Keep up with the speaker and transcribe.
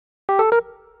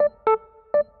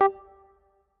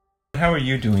How are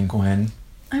you doing, Gwen?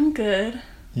 I'm good.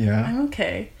 Yeah? I'm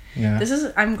okay. Yeah.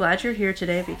 I'm glad you're here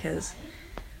today because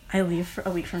I leave for a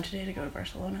week from today to go to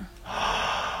Barcelona.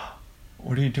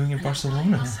 What are you doing in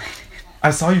Barcelona?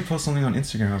 I saw you post something on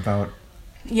Instagram about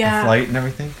the flight and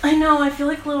everything. I know. I feel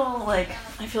like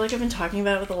I've been talking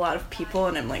about it with a lot of people,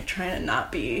 and I'm like trying to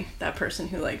not be that person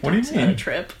who like what do you talks mean? about a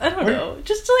trip. I don't know.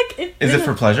 Just like Is it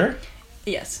for pleasure?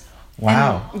 Yes.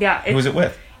 Wow. And, yeah. Who is it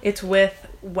with? It's with.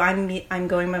 I'm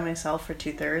going by myself for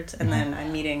 2/3, and then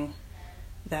I'm meeting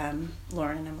them,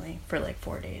 Lauren and Emily, for like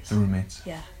 4 days. The roommates.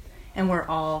 Yeah. And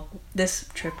this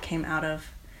trip came out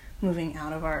of moving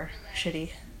out of our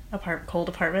shitty cold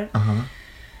apartment. Uh-huh.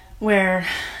 Where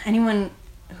anyone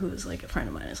who's like a friend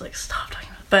of mine is like, stop talking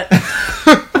about it. But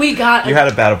we got... You had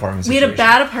a bad apartment situation. We had a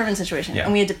bad apartment situation. Yeah.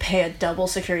 And we had to pay a double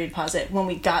security deposit. When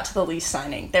we got to the lease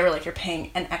signing, they were like, you're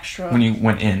paying an extra... When you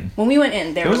went in. When we went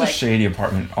in, they were like... It was a shady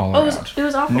apartment all around. It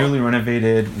was awful. Newly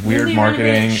renovated, weird Newly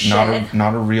marketing, renovated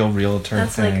not a real realtor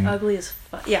That's thing. like ugly as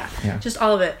fuck. Yeah. Just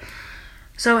all of it.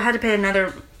 So I had to pay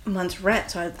another month's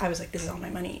rent, so I was like, this is all my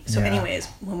money. So anyways,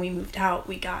 when we moved out,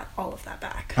 we got all of that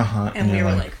back. And we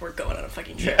were like, we're going on a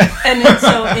fucking trip. And then,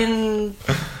 so in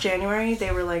January, they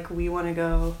were like, we want to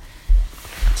go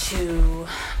to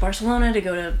Barcelona to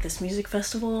go to this music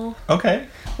festival. Okay.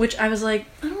 Which I was like,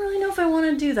 I don't really know if I want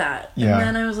to do that. Yeah. And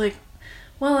then I was like,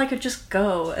 well, I could just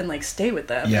go and like stay with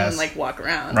them and like walk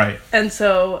around. Right. And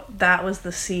so that was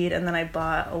the seed, and then I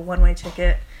bought a one-way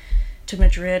ticket to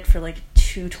Madrid for like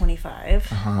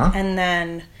 $225, and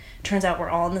then turns out we're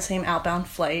all on the same outbound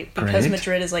flight because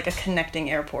Madrid is like a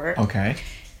connecting airport. Okay.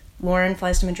 Lauren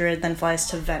flies to Madrid, then flies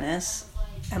to Venice.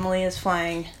 Emily is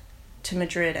flying to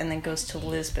Madrid and then goes to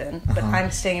Lisbon, but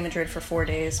I'm staying in Madrid for 4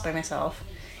 days by myself,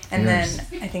 and then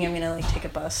I think I'm gonna like take a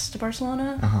bus to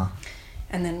Barcelona,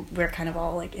 and then we're kind of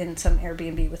all like in some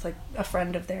Airbnb with like a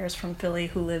friend of theirs from Philly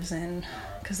who lives in,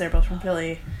 because they're both from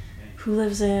Philly, she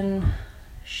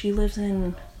lives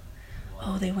in,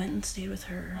 they went and stayed with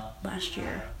her last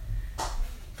year.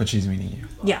 But she's meeting you.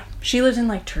 Yeah. She lives in,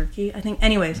 like, Turkey, I think.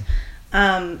 Anyways,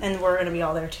 and we're going to be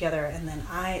all there together. And then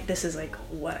this is, like,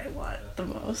 what I want the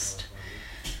most,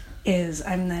 is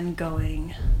I'm then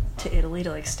going to Italy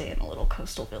to, like, stay in a little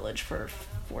coastal village for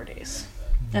 4 days.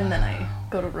 And then I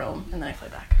go to Rome, and then I fly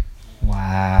back.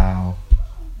 Wow.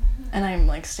 And I'm,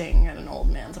 like, staying at an old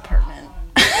man's apartment.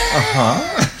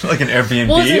 Like an Airbnb,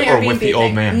 Airbnb or with the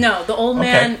old man? No, the old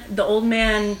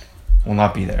man will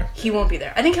not be there. He won't be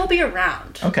there. I think he'll be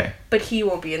around. Okay. But he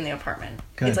won't be in the apartment.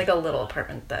 Good. It's like a little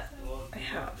apartment that I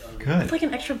have. Good. It's like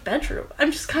an extra bedroom.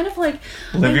 I'm just kind of like,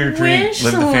 live your dream, live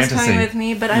the fantasy. Coming with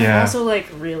me, but I'm also like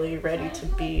really ready to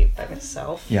be by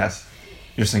myself. Yes.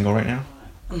 You're single right now?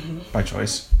 Mm-hmm. By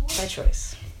choice? By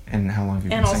choice. And how long have you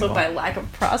been single? single? And also by lack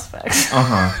of prospects.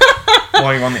 Well,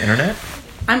 are you on the internet?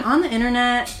 I'm on the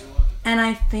internet, and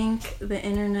I think the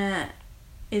internet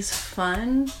is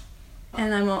fun,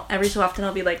 and every so often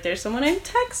I'll be like, there's someone I'm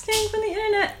texting from the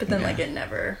internet, but then like it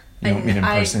never... You don't meet in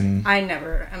person? I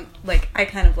never... I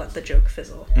kind of let the joke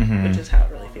fizzle, which is how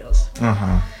it really feels.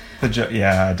 The joke,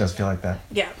 it does feel like that.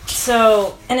 Yeah,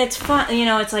 so, and it's fun,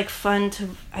 it's like fun to...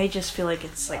 I just feel like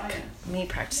it's like me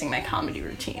practicing my comedy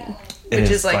routine, which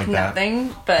is like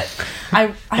nothing, but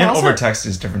I and also... over text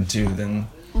is different too than...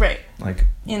 Right. Like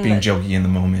being jokey in the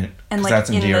moment. And like that's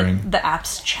endearing. in the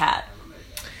app's chat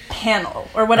panel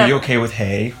or whatever. Are you okay with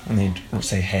hey when they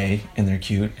say hey and they're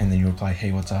cute and then you reply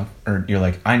hey what's up? Or you're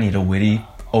like I need a witty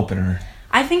opener.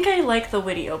 I think I like the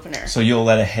witty opener. So you'll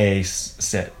let a hey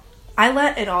sit. I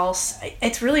let it all...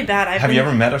 It's really bad. Have you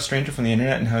ever met a stranger from the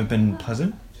internet and have been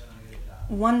pleasant?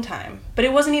 One time. But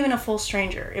it wasn't even a full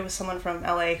stranger. It was someone from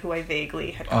LA who I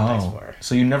vaguely had contacts for.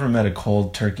 So you never met a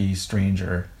cold turkey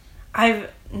stranger?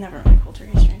 I've never met a cold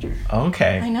turkey stranger.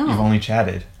 Okay. I know. You've only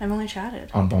chatted? I've only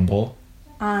chatted. On Bumble?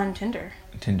 On Tinder.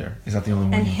 Tinder. Is that the only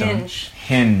one and you've Hinge. done?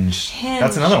 Hinge.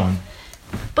 That's another one.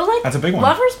 But like, that's a big one.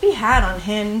 Lovers be had on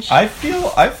Hinge. I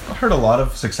feel I've heard a lot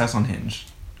of success on Hinge.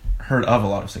 Heard of a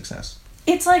lot of success.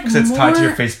 It's like because it's tied to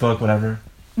your Facebook, whatever.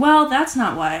 Well, that's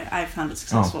not why I found it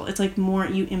successful. It's like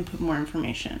you input more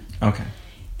information. Okay.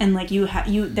 And like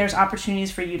there's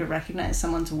opportunities for you to recognize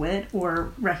someone's wit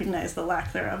or recognize the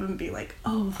lack thereof and be like,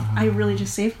 I really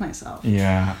just saved myself.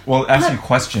 Yeah. Well, ask you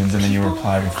questions and then you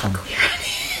reply with some.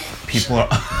 People are.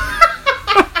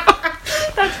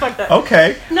 That's fucked up.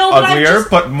 Okay. No, uglier,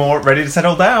 but more ready to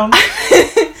settle down.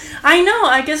 I know.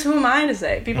 I guess who am I to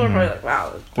say? People are probably like,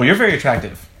 wow. Well, you're very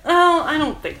attractive. Oh, I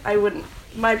don't think I wouldn't.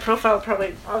 My profile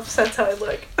probably offsets how I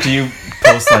look. Do you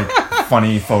post like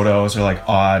funny photos or like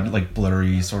odd, like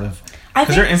blurry sort of?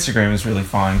 Because your Instagram is really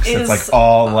fun because it's like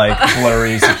all like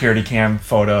blurry security cam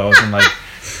photos and like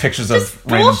pictures just of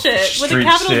random bullshit street with a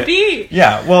capital shit. B.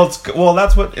 Yeah, well,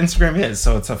 that's what Instagram is.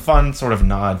 So it's a fun sort of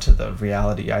nod to the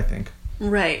reality, I think.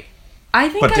 Right. I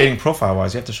think. But dating profile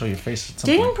wise, you have to show your face at some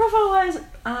dating point. profile wise,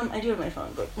 I do have my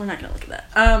phone, but we're not gonna look at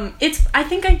that. I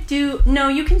think I do. No,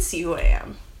 you can see who I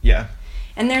am. Yeah.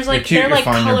 And there's like cute, they're like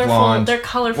fun, colorful. They're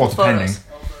colorful depending. photos.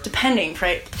 Depending,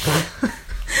 right?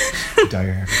 Dye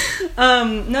your hair.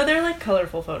 No, they're like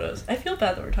colorful photos. I feel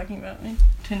bad that we're talking about my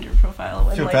Tinder profile.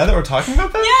 Feel bad that we're talking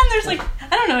about that? Yeah, and there's like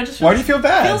I don't know. It just feels, why do you feel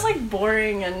bad? It feels like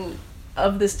boring and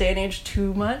of this day and age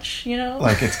too much. You know,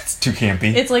 like it's too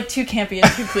campy. It's like too campy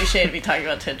and too cliche to be talking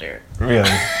about Tinder. Really,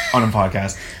 on a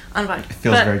podcast. On a podcast, it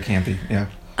feels very campy. Yeah.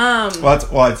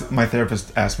 It's my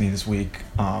therapist asked me this week.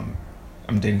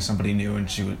 I'm dating somebody new, and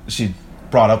she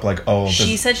brought up like, oh,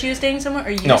 she said she was dating someone, or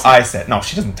you? No, I said no.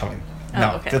 She doesn't tell me. Oh,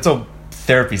 no, okay. That's a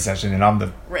therapy session, and I'm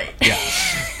the right. Yeah.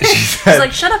 She's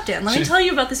like, shut up, Dan. Let me tell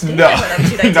you about this date.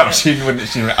 No, she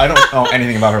wouldn't. I don't know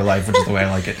anything about her life, which is the way I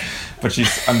like it. But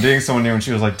I'm dating someone new, and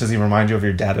she was like, does he remind you of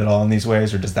your dad at all in these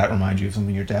ways, or does that remind you of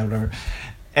something your dad, whatever?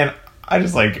 And I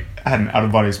just like had an out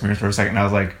of body experience for a second, and I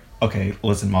was like, okay,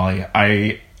 listen, Molly,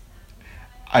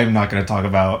 I'm not going to talk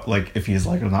about, like, if he's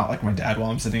like or not like my dad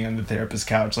while I'm sitting on the therapist's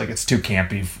couch. Like, it's too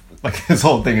campy. Like, this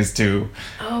whole thing is too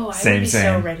same.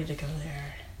 So ready to go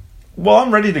there. Well,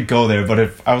 I'm ready to go there, but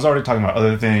if I was already talking about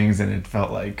other things, and it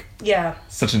felt like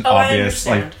such an obvious,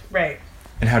 like... Right.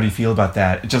 And how do you feel about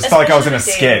that? It just felt like I was in a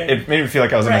skit. It made me feel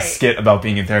like I was in a skit about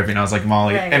being in therapy, and I was like,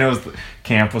 Molly... Right. And it was...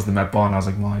 Camp was the Met Ball, and I was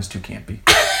like, Molly, it's too campy.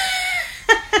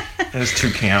 It was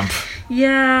too camp.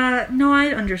 Yeah, no,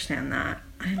 I understand that.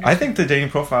 I think the dating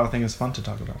profile thing is fun to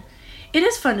talk about. It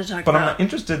is fun to talk about. But I'm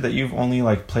interested that you've only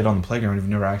like played on the playground. You've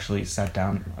never actually sat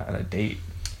down at a date.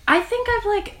 I think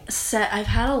I've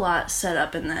had a lot set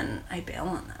up and then I bail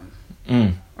on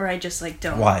them. Or I just like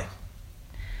don't. Why?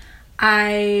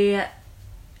 I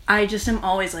just am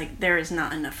always like, there is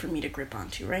not enough for me to grip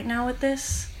onto right now with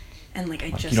this. And like,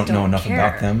 I just don't know enough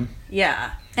about them.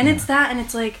 Yeah. And it's that, and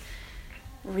it's like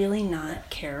really not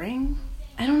caring.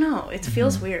 I don't know. It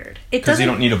feels weird. Because you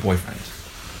don't need a boyfriend.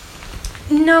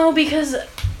 No, because...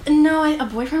 No, a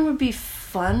boyfriend would be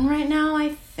fun right now, I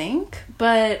think.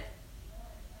 But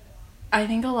I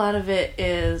think a lot of it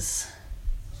is...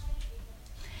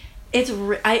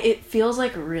 It feels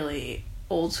like really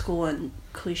old school and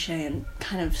cliche and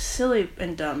kind of silly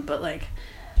and dumb. But like...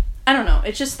 I don't know.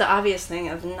 It's just the obvious thing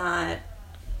of not...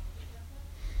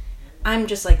 I'm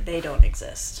just like, they don't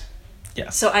exist. Yeah.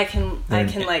 So I can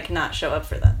like not show up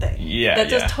for that thing. Yeah. That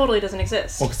just totally doesn't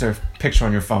exist. Well, because there's a picture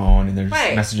on your phone and there's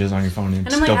messages on your phone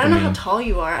and I'm like, I don't know how tall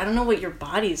you are. I don't know what your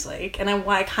body's like, and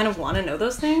I kind of want to know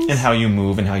those things. And how you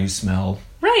move and how you smell.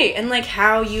 Right, and like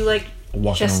how you like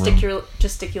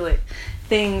gesticulate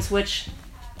things, which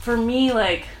for me,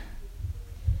 like,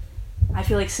 I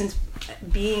feel like since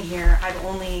being here, I've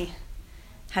only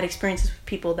had experiences with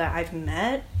people that I've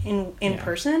met in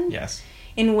person. Yes.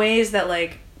 In ways that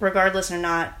like, regardless or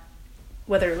not,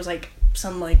 whether it was like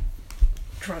some like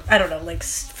drunk, I don't know, like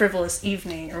frivolous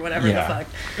evening or whatever the fuck.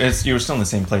 You were still in the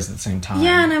same place at the same time.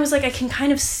 Yeah, and I was like, I can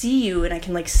kind of see you, and I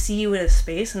can like see you in a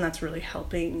space, and that's really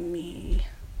helping me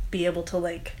be able to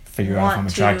like figure out if I'm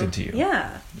attracted to you.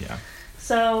 Yeah. Yeah.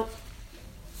 So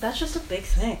that's just a big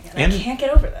thing, and I can't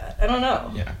get over that. I don't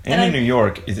know. Yeah, and in New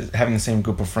York, having the same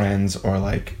group of friends or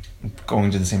like going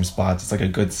to the same spots, it's like a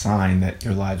good sign that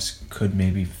your lives could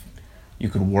maybe. You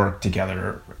could work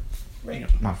together, you know,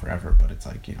 not forever, but it's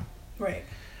like, you know. Right.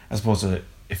 As opposed to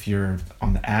if you're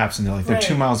on the apps and they're like, they're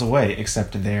 2 miles away,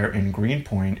 except they're in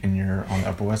Greenpoint and you're on the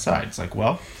Upper West Side. It's like,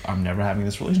 well, I'm never having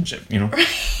this relationship, you know?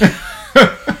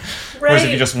 Whereas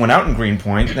if you just went out in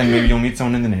Greenpoint, then maybe you'll meet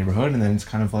someone in the neighborhood and then it's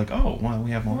kind of like, oh, well,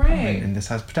 we have more common and this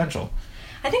has potential.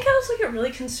 I think I also get really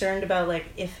concerned about, like,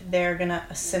 if they're going to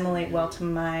assimilate well to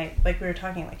my, like we were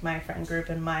talking, like, my friend group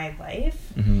and my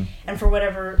life. Mm-hmm. And for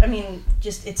whatever, I mean,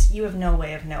 just, you have no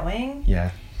way of knowing. Yeah.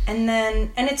 And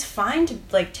it's fine to,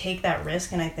 like, take that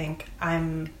risk, and I think I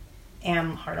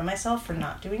am hard on myself for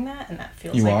not doing that, and that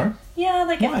feels You like... You are? Yeah,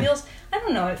 like, Why? It feels, I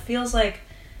don't know, it feels like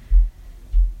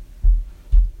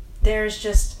there's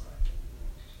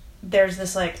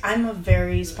this, like, I'm a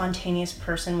very spontaneous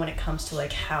person when it comes to,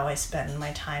 like, how I spend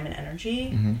my time and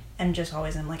energy. Mm-hmm. And just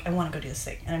always I'm like, I want to go do this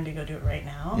thing, and I'm going to go do it right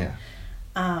now. Yeah.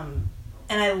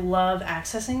 And I love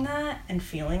accessing that and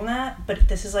feeling that, but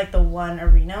this is, like, the one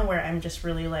arena where I'm just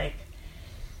really, like,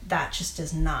 that just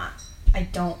does not... I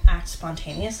don't act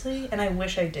spontaneously, and I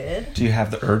wish I did. Do you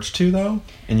have the urge to, though?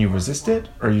 And you resist it?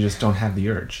 Or you just don't have the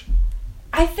urge?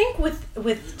 I think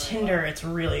with Tinder, it's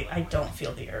really... I don't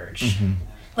feel the urge. Mm-hmm.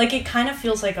 Like, it kind of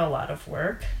feels like a lot of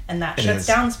work, and that shuts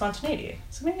down spontaneity.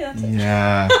 So maybe that's it.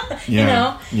 Yeah. You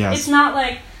know? Yes. It's not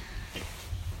like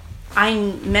I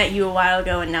met you a while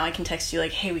ago and now I can text you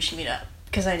like, hey, we should meet up,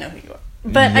 because I know who you are.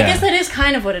 But I guess that is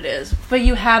kind of what it is. But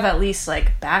you have at least,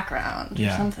 like, background or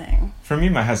something. For me,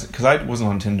 because I wasn't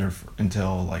on Tinder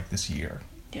until, like, this year.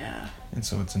 Yeah. And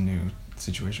so it's a new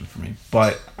situation for me.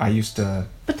 But I used to...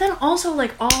 But then also,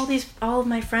 like, all of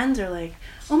my friends are like,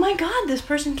 oh my god, this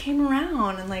person came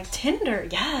around, and like, Tinder,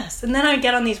 yes. And then I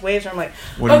get on these waves where I'm like,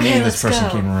 what do you okay, mean this person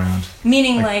came around?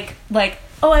 Meaning like,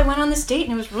 oh, I went on this date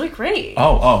and it was really great.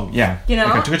 Oh, yeah. You know?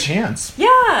 Like, I took a chance.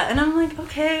 Yeah, and I'm like,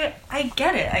 okay, I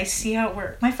get it. I see how it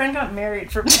works. My friend got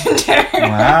married from Tinder.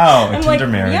 Wow, a Tinder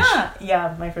marriage.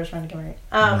 Yeah, my first friend got married.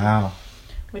 Wow.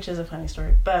 Which is a funny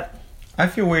story, but... I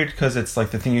feel weird because it's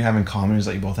like the thing you have in common is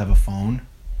that you both have a phone.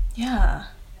 Yeah.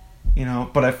 You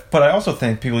know, but I also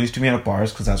think people used to meet at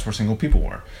bars because that's where single people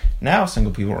were. Now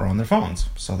single people are on their phones,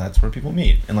 so that's where people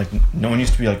meet. And like, no one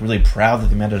used to be like really proud that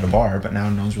they met at a bar, but now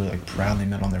no one's really like proud they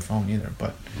met on their phone either.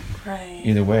 But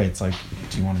either way, it's like,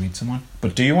 do you want to meet someone?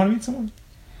 But do you want to meet someone?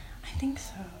 I think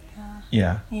so. Yeah.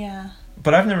 Yeah. Yeah.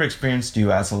 But I've never experienced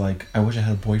you as a like, I wish I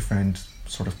had a boyfriend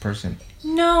sort of person.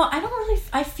 No, I don't really.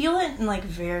 I feel it in like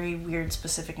very weird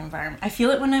specific environment. I feel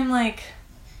it when I'm like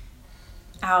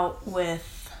out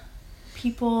with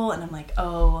people and I'm like,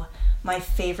 oh, my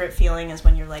favorite feeling is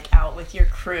when you're like out with your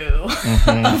crew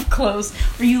of close,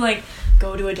 or you like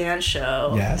go to a dance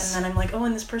show and then I'm like, oh,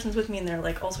 and this person's with me and they're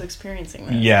like also experiencing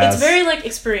this. It's very like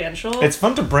experiential. It's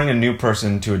fun to bring a new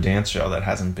person to a dance show that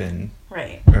hasn't been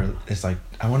right, or it's like,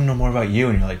 I want to know more about you,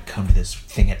 and you're like, come to this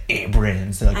thing at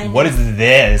Abrams. They're like, what is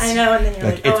this? I know, and then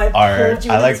you're like, it's oh, I art.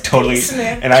 I like totally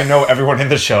basement. And I know everyone in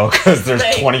the show because there's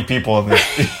 20 people in this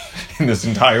in this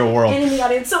entire world. And in the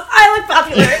audience, so I look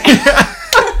popular.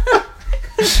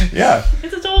 Yeah.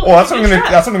 It's a total. Well, that's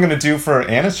what I'm gonna do for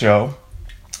Anna's show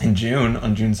in June,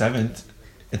 on June 7th.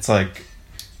 It's like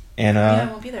Anna. Yeah, I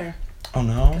won't be there. Oh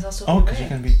no. Because you're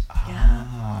gonna be.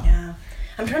 Yeah.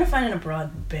 I'm trying to find an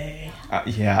abroad bay.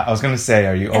 Yeah, I was gonna say,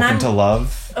 are you open to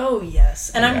love? Oh yes,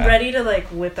 and I'm ready to like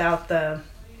whip out the.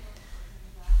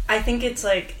 I think it's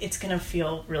like it's gonna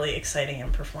feel really exciting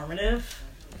and performative,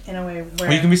 in a way where.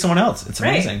 Well, you can be someone else. It's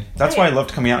amazing. That's why I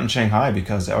loved coming out in Shanghai,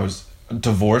 because I was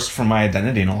divorced from my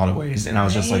identity in a lot of ways, and I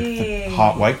was just like the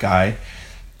hot white guy,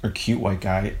 or cute white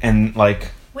guy, and like.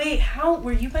 Wait, how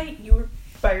were you by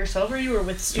yourself, or you were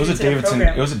with students in a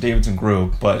program? It was a Davidson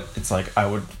group, but it's like I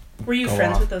would. Were you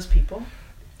friends with those people?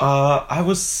 I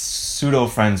was pseudo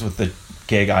friends with the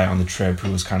gay guy on the trip,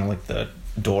 who was kind of like the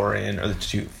door in, or the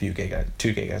two gay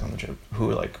guys on the trip,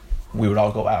 who like we would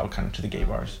all go out kind of to the gay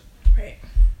bars. Right.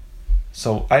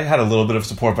 So I had a little bit of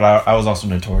support, but I was also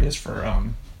notorious for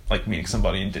like meeting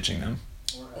somebody and ditching them.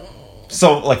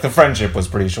 So like the friendship was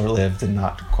pretty short lived and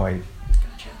not quite.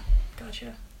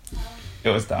 Gotcha. It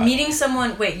was that. Meeting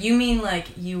someone. Wait, you mean like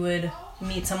you would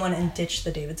meet someone and ditch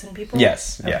the Davidson people?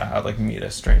 Yes. Okay. Yeah, I'd like meet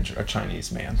a stranger, a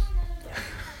Chinese man.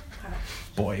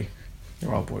 Boy.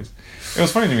 They're all boys. It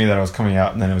was funny to me that I was coming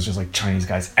out and then it was just like Chinese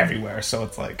guys everywhere. So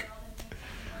it's like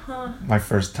my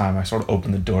first time I sort of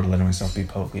opened the door to letting myself be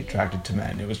publicly attracted to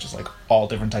men. It was just like all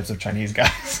different types of Chinese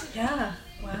guys. Yeah.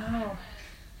 Wow.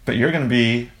 But you're going to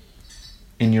be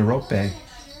in Europe. I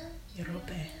feel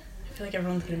like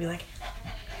everyone's going to be like...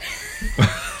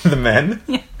 The men?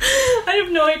 Yeah. I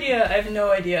have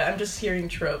no idea. I'm just hearing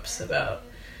tropes about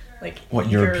like what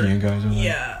European guys are like.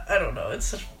 Yeah, I don't know.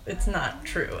 It's not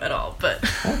true at all, but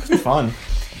well, it could be fun.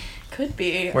 Could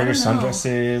be. Wear your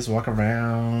sundresses, walk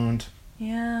around.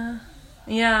 Yeah.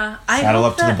 Saddle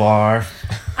up to the bar.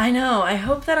 I know. I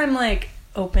hope that I'm like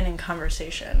open in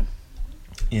conversation.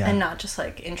 Yeah. And not just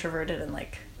like introverted and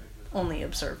like only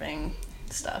observing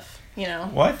stuff, you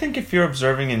know? Well, I think if you're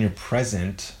observing and you're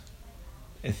present,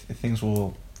 if things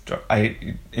will...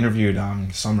 I interviewed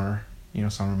Summer,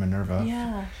 Summer Minerva.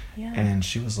 Yeah. And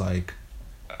she was like...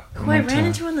 Who I ran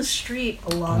into on the street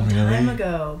a long time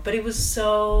ago. But it was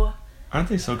so... Aren't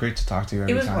they so great to talk to every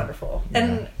time? It was wonderful. Yeah.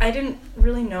 And I didn't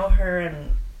really know her,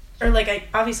 or like, I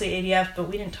obviously ADF, but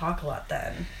we didn't talk a lot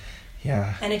then.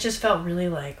 Yeah. And it just felt really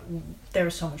like there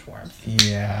was so much warmth.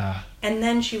 Yeah. And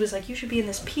then she was like, you should be in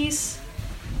this piece.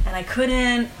 And I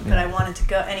couldn't, but I wanted to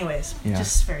go. Anyways,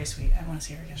 just very sweet. I want to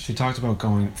see her again. She talked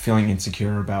about feeling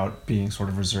insecure about being sort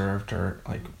of reserved, or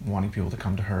like wanting people to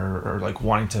come to her, or like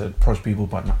wanting to approach people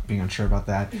but not being unsure about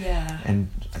that. Yeah. And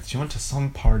she went to some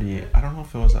party. I don't know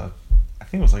if it was I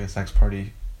think it was like a sex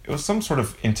party. It was some sort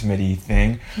of intimate-y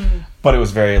thing, but it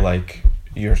was very like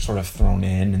you're sort of thrown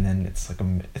in, and then it's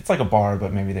like a bar,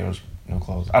 but maybe there was no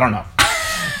clothes. I don't know.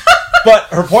 But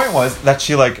her point was that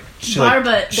she Bar,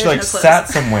 but she there's no sat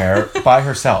somewhere by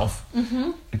herself,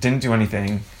 didn't do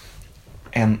anything,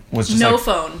 and was just no like,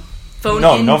 phone.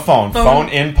 No phone. Phone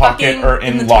in pocket or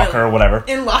in locker toilet. or whatever.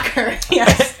 In locker,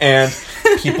 yes. And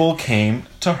people came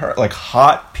to her, like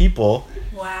hot people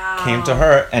Wow. came to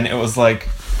her, and it was like,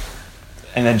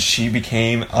 and then she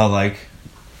became a like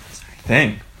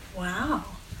thing. Wow.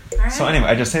 All right. So anyway,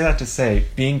 I just say that to say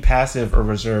being passive or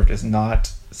reserved is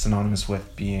not synonymous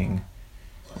with being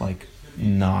like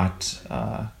not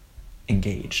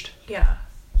engaged. Yeah.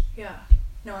 Yeah.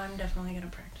 No, I'm definitely going to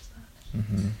practice that.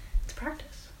 Mm-hmm. It's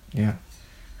practice. Yeah.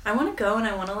 I want to go and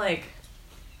I want to like,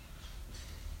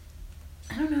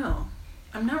 I don't know.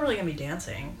 I'm not really going to be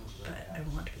dancing, but I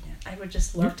want to be dancing. I would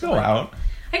just love to go like, out.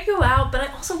 I go out, but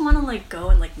I also want to like go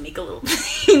and like make a little,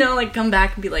 like come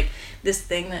back and be like this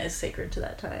thing that is sacred to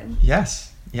that time. Yes.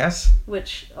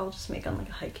 Which I'll just make on like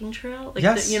a hiking trail. Like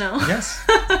Yes. Yes.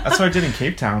 That's what I did in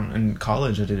Cape Town. In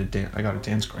college, I got a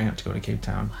dance grant to go to Cape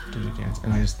Town to do dance,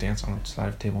 and I just danced on the side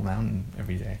of Table Mountain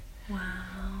every day. Wow.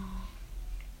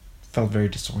 Felt very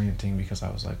disorienting because I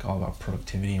was like all about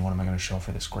productivity and what am I going to show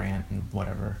for this grant and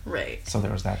whatever. Right. So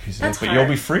there was that piece of That's it. But hard. you'll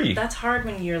be free. That's hard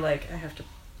when you're like, I have to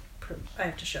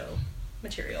show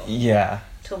material Yeah.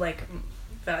 to like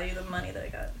value the money that I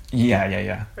got.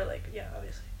 Yeah. Or like, yeah,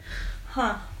 obviously.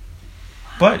 Huh.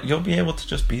 But you'll be able to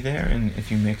just be there, and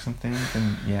if you make something,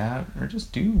 then or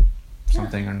just do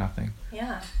something or nothing.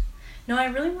 Yeah. No, I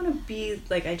really want to be,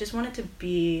 like, I just want it to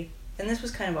be, and this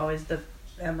was kind of always the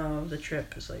MO of the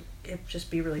trip, is like, it just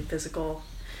be really physical,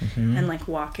 Mm-hmm. and like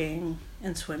walking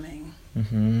and swimming,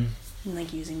 Mm-hmm. and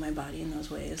like using my body in those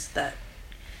ways that,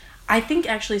 I think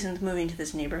actually since moving to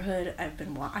this neighborhood, I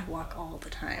walk all the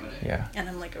time. Yeah. And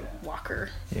I'm like a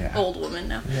walker, Yeah. old woman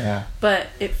now. Yeah. But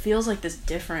it feels like this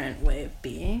different way of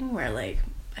being where like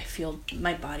I feel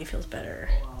my body feels better.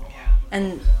 Yeah.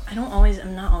 And I'm not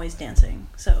always dancing.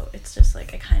 So it's just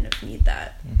like I kind of need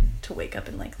that to wake up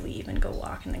and like leave and go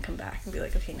walk and then come back and be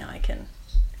like, okay, now I can.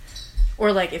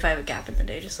 Or like if I have a gap in the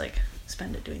day, just like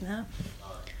spend it doing that.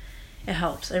 It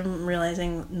helps. I'm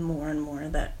realizing more and more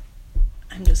that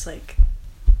I'm just like,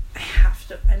 I have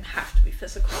to be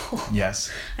physical.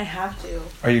 Yes. I have to.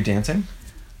 Are you dancing?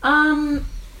 A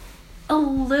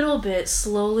little bit.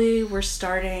 Slowly, we're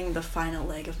starting the final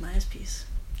leg of Maya's piece,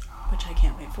 which I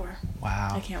can't wait for. Wow.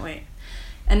 I can't wait.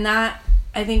 And that,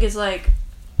 I think, is like,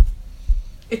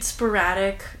 it's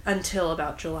sporadic until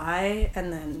about July,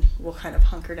 and then we'll kind of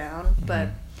hunker down. Mm-hmm.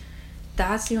 But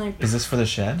that's the only... Is this for the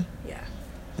shed? Yeah.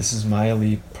 This is Maya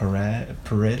Lee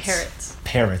Parrots.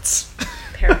 Parrots.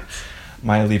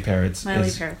 Maya Lee Parrots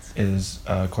is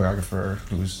a choreographer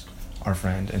who's our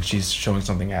friend, and she's showing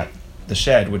something at the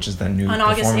Shed, which is the new on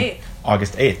August 8th.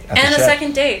 August 8th. At and the a Shed.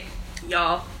 second date,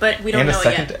 y'all. But we don't know it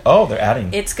yet. Oh, they're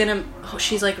adding. It's gonna... Oh,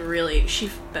 she's like really... She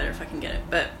better fucking get it.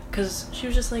 But... Because she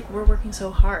was just like, we're working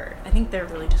so hard. I think they're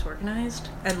really disorganized.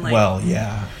 And like... Well,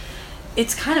 yeah.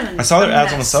 It's kind of I saw their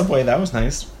ads on the subway. That was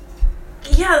nice.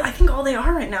 Yeah, I think all they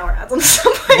are right now are ads on the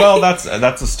subway. Well, that's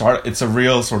a start. It's a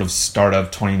real sort of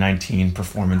startup 2019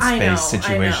 performance-based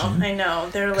situation. I know.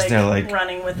 They're like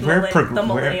running with the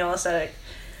millennial aesthetic.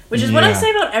 Which is what I say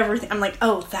about everything. I'm like,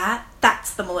 oh,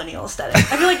 that's the millennial aesthetic.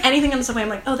 I feel like anything on the subway, I'm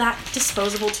like, oh, that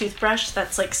disposable toothbrush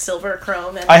that's like silver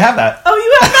chrome. And I have that. Oh,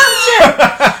 you have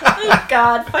that shit. Oh,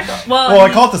 God. Fuck off. Well,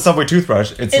 I call it the subway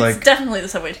toothbrush. It's like... definitely the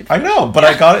subway toothbrush. I know, but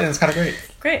I got it and it's kind of great.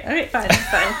 Great. All right, fine.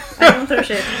 I don't throw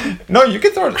shade. No, you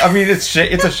can throw it. I mean, it's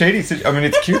a shady... I mean,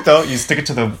 it's cute, though. You stick it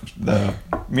to the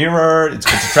mirror. It's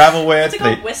good to travel with. What's it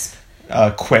called? Wisp?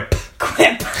 Quip.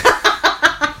 Quip.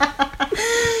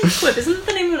 Quip. Isn't that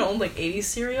the name of an old, like, 80s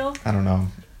cereal? I don't know.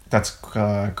 That's,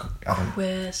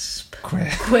 Quisp.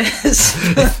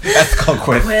 Quisp. That's called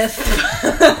Quip. Quip.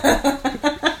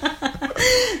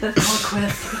 That's called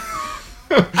Quip.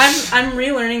 I'm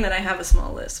relearning that I have a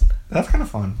small lisp. That's kind of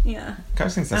fun. Yeah.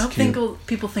 Guys thinks that's cute. I don't think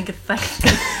people think it's funny.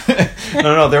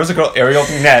 No. There was a girl, Ariel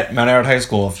Net, Mount Arad High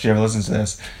School. If she ever listens to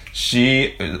this,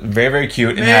 she very, very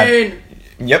cute and had...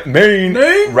 Yep, Maine.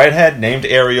 Redhead, named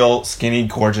Ariel, skinny,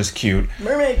 gorgeous, cute.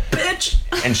 Mermaid, bitch.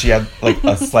 And she had like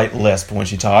a slight lisp when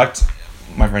she talked.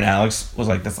 My friend Alex was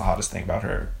like, "That's the hottest thing about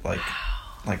her, like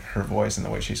her voice and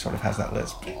the way she sort of has that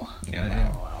lisp."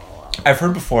 Yeah. I've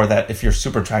heard before that if you're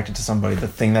super attracted to somebody, the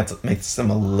thing that makes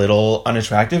them a little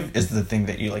unattractive is the thing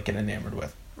that you like get enamored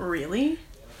with. Really?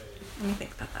 Let me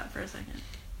think about that for a second.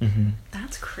 Mm-hmm.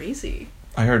 That's crazy.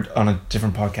 I heard on a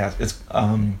different podcast. It's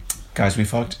Guys We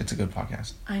Fucked. It's a good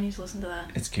podcast. I need to listen to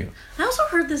that. It's cute. I also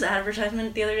heard this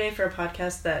advertisement the other day for a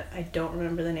podcast that I don't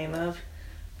remember the name of,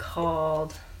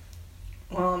 called...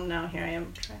 Well, now here I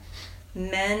am.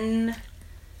 Men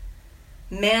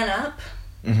man up,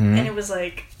 Mm-hmm. and it was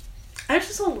like, I was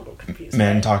just a little confused.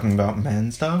 Men by it. talking about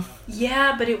men stuff.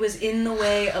 Yeah, but it was in the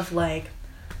way of like,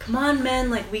 come on, men,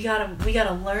 like we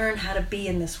gotta learn how to be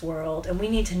in this world, and we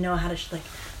need to know how to like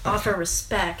offer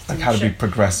respect, Like and how to be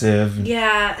progressive. And,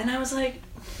 Yeah, and I was like,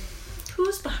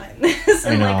 who's behind this?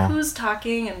 And I know. like, who's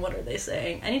talking and what are they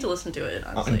saying? I need to listen to it,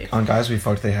 honestly. on Guys We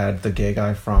Fucked, they had the gay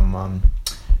guy from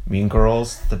Mean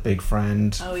Girls, the big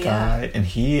friend guy, and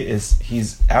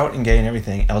he's out and gay and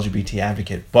everything, LGBT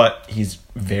advocate, but he's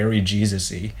very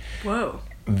Jesus-y. Whoa.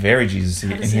 Very Jesus-y.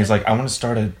 How And does he's it- like, I want to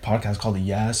start a podcast called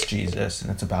Yes Jesus, and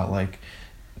it's about like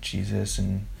Jesus,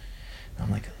 and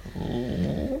I'm like,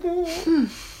 ooh.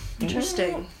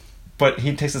 Interesting. But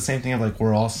he takes the same thing of like,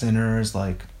 we're all sinners,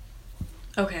 like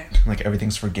Okay.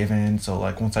 everything's forgiven. So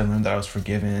like once I learned that I was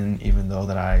forgiven, even though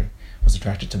that I was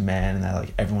attracted to men, and that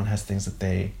like everyone has things that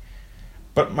they,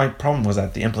 but my problem was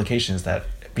that the implication is that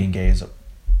being gay is a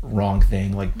wrong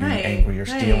thing, like being angry or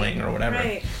stealing or whatever.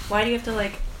 Right. Why do you have to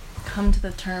like come to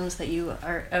the terms that you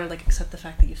are, or like accept the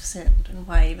fact that you've sinned, and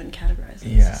why even categorize it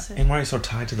as Yeah, a sin? and why are you so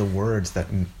tied to the words that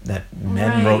men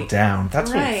Right. wrote down? That's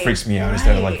what Right. freaks me out. Is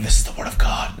they're like, Right. this is the word of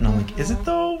God, and I'm like, is it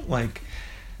though? Like,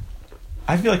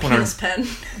 I feel like when Penis pen.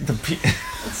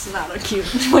 It's not a cute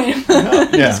way of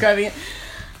Yeah. describing it.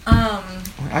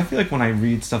 I feel like when I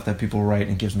read stuff that people write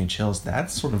and it gives me chills,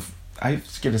 that's sort of, I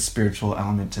get a spiritual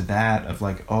element to that of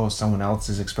like, oh, someone else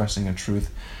is expressing a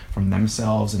truth from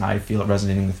themselves, and I feel it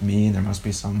resonating with me, and there must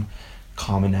be some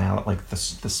commonality, like the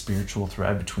spiritual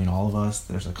thread between all of us.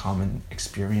 There's a common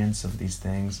experience of these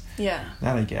things. Yeah.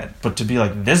 That I get. But to be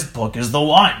like, this book is the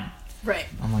one! Right.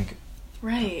 I'm like,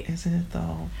 Right. isn't it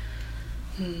though?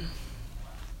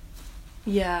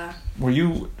 Yeah. Were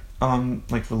you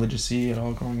like religious-y at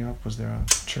all growing up? Was there a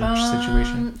church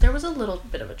situation? There was a little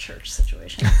bit of a church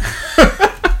situation.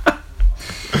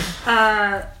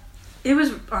 It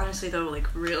was honestly though like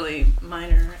really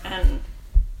minor and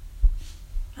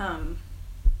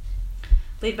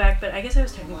laid back, but I guess I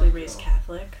was technically raised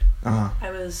Catholic. Uh-huh. I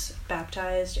was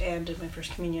baptized and did my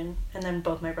first communion, and then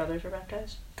both my brothers were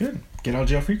baptized. Good. Get out of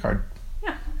jail free card.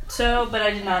 Yeah. So, but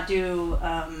I did not do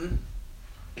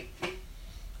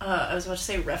I was about to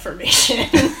say Reformation.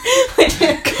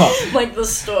 Like the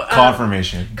store.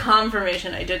 Confirmation.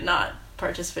 Confirmation I did not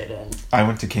participate in. I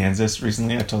went to Kansas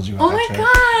recently. I told you about Oh that my trip.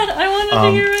 god! I wanted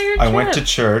to hear about your trip. I went to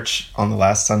church on the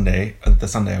last Sunday, the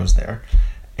Sunday I was there,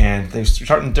 and they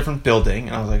started in a different building,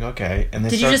 and I was like, okay. And they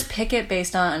Did you just pick it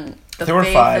based on the there were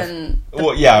faith 5. and the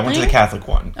Well, yeah, I went to the building? Catholic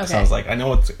one. Because I Okay. was like, I know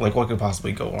what's like what could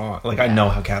possibly go wrong. Like I know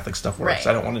how Catholic stuff works. Right.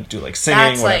 I don't want to do like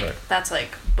singing, whatever. That's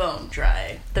like bone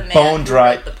dry. The man Bone who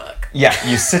dry. wrote the book. Yeah,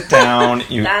 you sit down,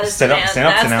 you That is sit the up, man- stand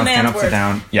up, that's sit down, the stand up, man's sit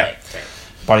down. word. Yeah, Right.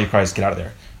 body of Christ, get out of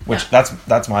there. Which Yeah.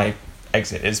 that's my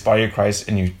exit is body of Christ,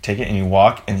 and you take it and you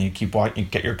walk and you keep walking. You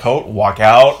get your coat, walk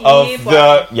out Keep of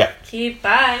walking. the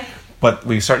Bye. But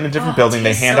we start in a different Oh, building. it They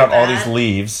tastes hand so out all bad. these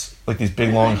leaves, like these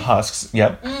big long husks.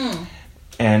 Yep.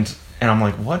 And I'm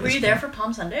like, what? Were is you there that? for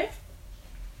Palm Sunday?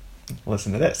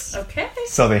 Listen to this. Okay.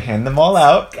 So they hand them all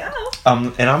out. Go.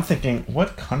 And I'm thinking,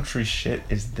 what country shit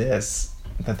is this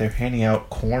that they're handing out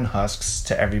corn husks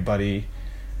to everybody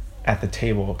at the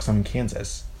table? Because I'm in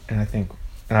Kansas, and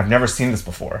I've never seen this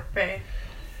before. Right.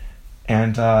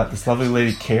 And this lovely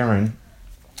lady Karen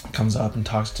comes up and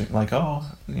talks to me like, oh,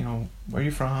 where are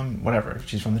you from? Whatever.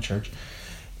 She's from the church.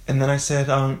 And then I said,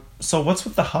 so what's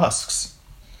with the husks?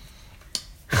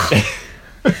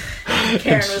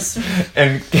 Karen was.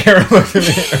 And Karen looked at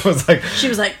me and was like, She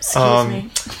was like, "Excuse me,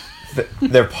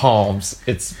 they're palms.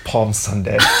 It's Palm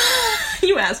Sunday.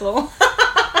 you asshole."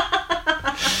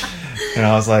 And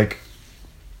I was like,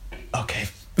 okay.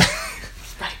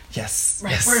 Right. Yes.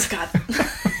 Right. Yes. Word of God.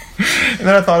 And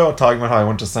then I thought about talking about how I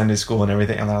went to Sunday school and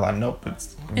everything, and then I thought, nope,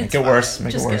 make It's it worse. fine.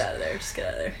 Make Just it worse. get out of there. Just get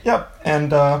out of there. Yep.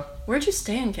 And Where'd you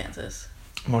stay in Kansas?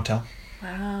 motel.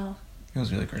 Wow. It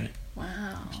was really great.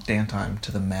 Wow. Dan time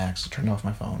to the max. I turned off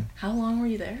my phone. How long were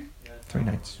you there? 3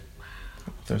 nights.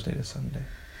 Thursday to Sunday.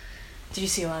 Did you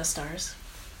see a lot of stars?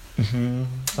 Mm-hmm.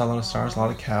 A lot of stars, a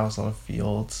lot of cows, a lot of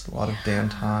fields, a lot of Dan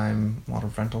time, a lot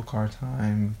of rental car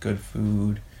time, good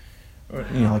food. Or,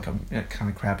 like a kind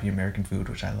of crappy American food,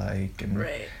 which I like. And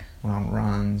Right. went on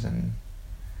runs, and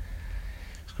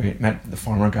it was great. Met the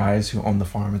farmer guys who own the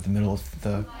farm at the middle of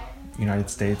the United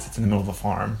States. It's in the middle of a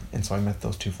farm, and so I met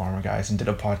those 2 farmer guys and did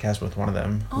a podcast with one of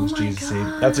them, who's Oh my Jesus.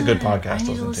 God. That's a good I podcast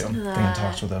need to to listen to. listen to Dan that.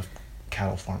 talks with a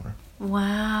cattle farmer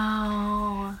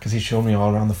Wow. because he showed me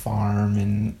all around the farm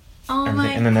and Oh everything. my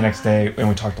And then the next God. day, and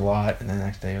we talked a lot. And then the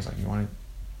next day, I was like, "You want to?"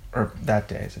 Or that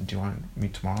day, I said, "Do you want to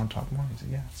meet tomorrow and talk more?" He said,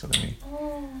 "Yeah." So then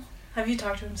Oh. Have you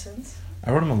talked to him since?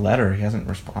 I wrote him a letter. He hasn't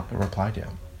replied yet.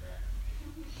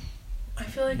 I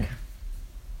feel like,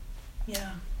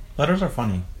 yeah. Letters are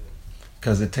funny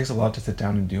because it takes a lot to sit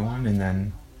down and do one, and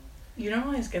then You don't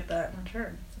always get that in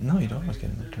return. no, you don't always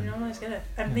get it in You return. don't always get it.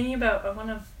 I'm thinking about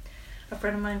a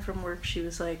friend of mine from work. She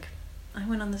was like, I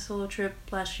went on this solo trip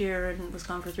last year and was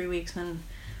gone for 3 weeks and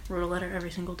wrote a letter every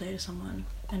single day to someone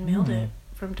and mailed it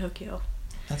from Tokyo.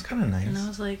 That's kind of nice. And I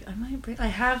was like, I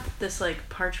have this like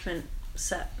parchment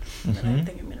set that I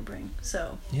think I'm gonna bring.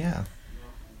 So yeah.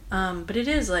 but it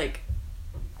is like,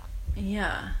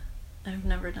 yeah, I've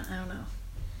never done. I don't know.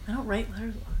 I don't write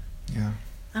letters a lot. Yeah.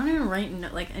 I don't even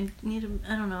write like I need to.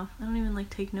 I don't know. I don't even like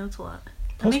take notes a lot.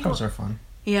 Postcards are fun.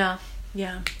 Yeah,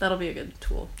 that'll be a good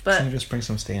tool. So But you just bring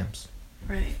some stamps.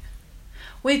 right.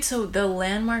 Wait, so the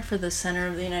landmark for the center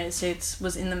of the United States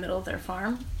was in the middle of their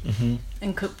farm,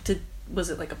 and was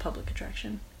it like a public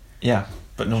attraction? Yeah,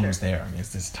 but no one Sure. was there. I mean, it's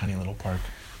this tiny little park.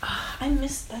 I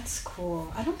miss. That's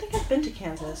cool. I don't think I've been to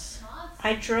Kansas.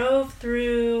 I drove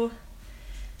through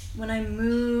when I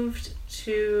moved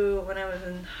to when I was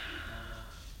in.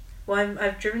 Well,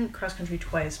 I've driven cross country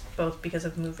twice, both because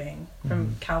of moving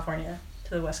from California to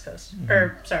the West Coast,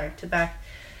 or sorry, to back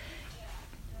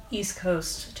East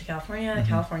Coast to California,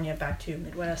 California back to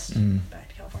Midwest, back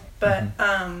to California. But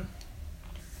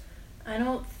I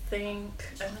don't think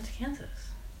I went to Kansas.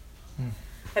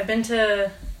 I've been to.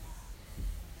 I'm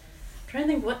trying to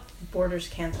think what borders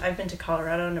Kansas. I've been to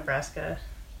Colorado, Nebraska,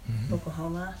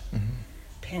 Oklahoma,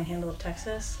 Panhandle of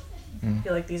Texas. I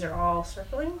feel like these are all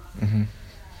circling.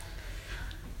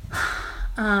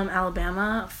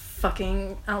 Alabama,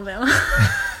 fucking Alabama.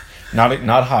 Not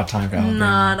a hot time for Alabama.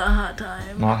 Not a hot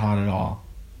time. Not hot at all.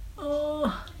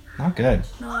 Oh, Not good.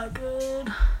 not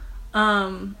good.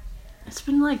 It's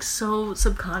been like so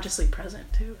subconsciously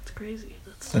present too. It's crazy.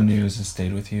 The news has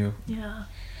stayed with you. Yeah.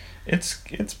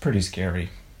 It's pretty scary.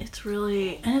 It's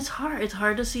really, and it's hard. It's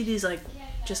hard to see these like,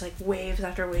 just like waves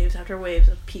after waves after waves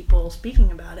of people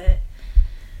speaking about it.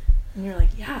 And you're like,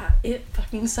 yeah, it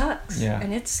fucking sucks. Yeah.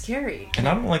 And it's scary. And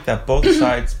I don't like that both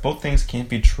things can't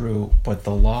be true, but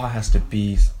the law has to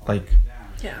be like.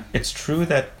 Yeah. It's true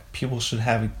that people should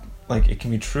have, like, it can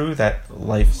be true that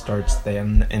life starts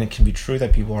then, and it can be true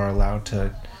that people are allowed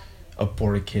to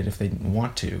abort a kid if they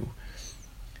want to.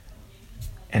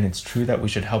 And it's true that we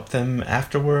should help them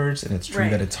afterwards, and it's true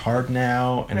that it's hard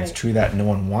now, and it's true that no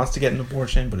one wants to get an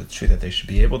abortion, but it's true that they should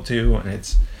be able to, and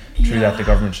it's true that the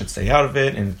government should stay out of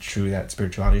it, and it's true that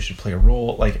spirituality should play a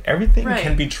role. Like, everything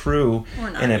can be true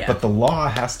in it, but the law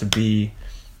has to be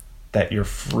that you're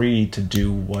free to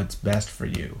do what's best for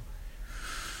you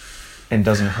and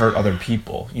doesn't hurt other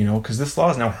people, you know? Because this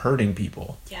law is now hurting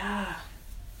people. Yeah.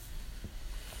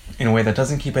 In a way that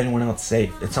doesn't keep anyone else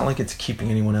safe. It's not like it's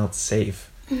keeping anyone else safe.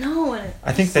 No.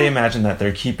 I think they imagine that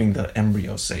they're keeping the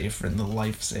embryo safe and the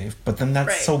life safe, but then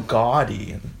that's so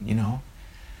gaudy, and you know,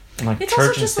 and like it's church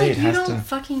also and just state like, you has don't to.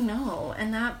 fucking know,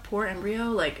 and that poor embryo,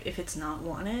 like if it's not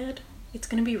wanted, it's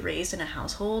gonna be raised in a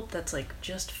household that's like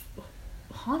just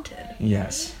haunted.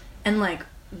 Yes. And like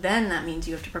then that means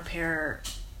you have to prepare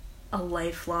a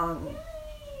lifelong.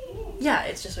 Yeah,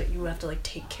 it's just like you have to like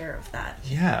take care of that.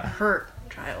 Yeah. Hurt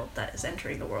child that is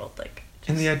entering the world, like.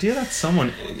 And the idea that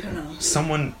someone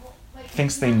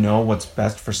thinks they know what's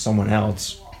best for someone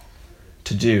else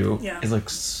to do is like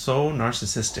so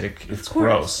narcissistic. It's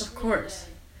gross. Of course.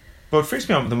 But what freaks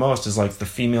me out the most is like the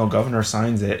female governor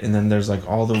signs it, and then there's like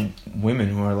all the women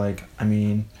who are like, I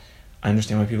mean, I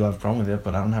understand why people have a problem with it,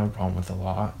 but I don't have a problem with the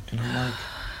law. And I'm like,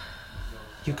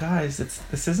 you guys,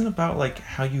 this isn't about like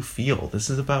how you feel. This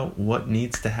is about what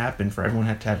needs to happen for everyone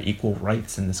to have equal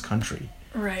rights in this country.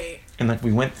 Right. And like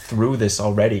we went through this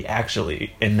already,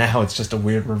 actually, and now it's just a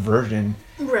weird reversion.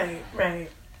 Right.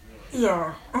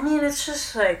 Yeah. I mean, it's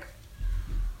just like,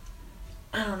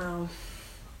 I don't know.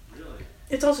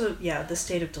 It's also, the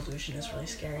state of delusion is really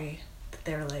scary. That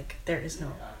they're like, there is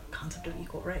no concept of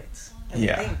equal rights. I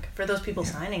would think. For those people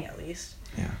signing, at least.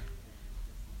 Yeah.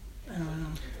 I don't know.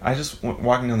 I just,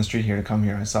 walking down the street here to come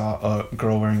here, I saw a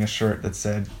girl wearing a shirt that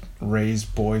said, raise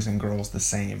boys and girls the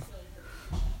same.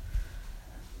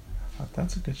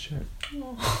 That's a good shirt.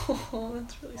 Oh,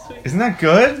 that's really sweet. Isn't that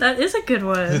good? That is a good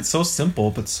one. It's so simple,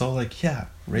 but so like,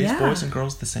 raise boys and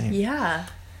girls the same. Yeah.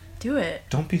 Do it.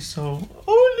 Don't be so,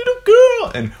 oh, little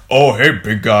girl, and, oh, hey,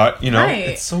 big guy. You know,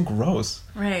 it's so gross.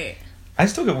 Right. I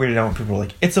still get weirded out when people are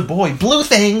like, it's a boy, blue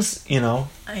things, you know.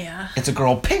 Yeah. It's a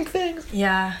girl, pink things.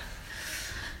 Yeah.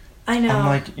 I know. I'm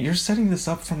like, you're setting this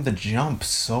up from the jump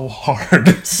so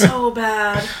hard. So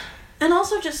bad. And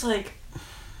also just like,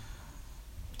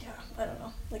 I don't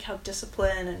know, like how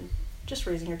discipline and just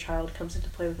raising your child comes into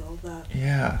play with all of that.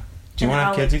 Yeah. Do you want to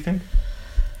have kids, you think?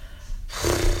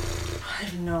 I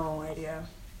have no idea.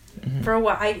 Mm-hmm. For a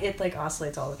while, it like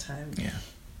oscillates all the time. Yeah.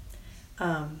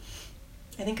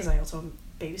 I think because I also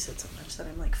babysit so much that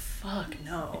I'm like, fuck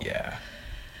no. Yeah.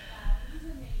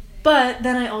 But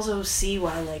then I also see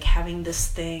why, like, having this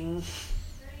thing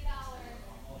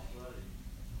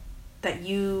that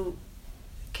you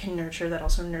can nurture that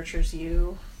also nurtures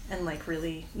you, and like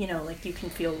really, you know, like you can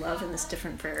feel love in this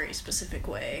different, very specific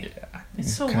way. Yeah.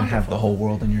 It's so kind wonderful. of have the whole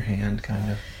world in your hand,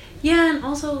 kind of. Yeah, and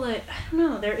also, like, I don't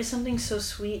know, there is something so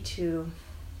sweet to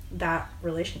that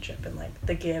relationship, and like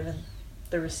the give and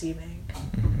the receiving.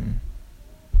 Mm-hmm.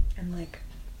 And like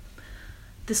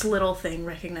this little thing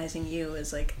recognizing you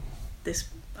as like this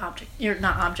object, you're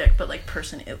not object, but like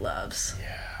person it loves.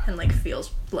 Yeah. And like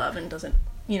feels love and doesn't,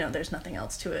 you know, there's nothing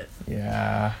else to it.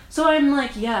 Yeah. So I'm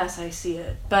like, yes, I see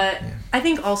it. But Yeah. I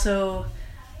think also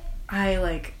I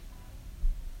like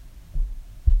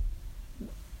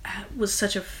was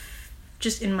such a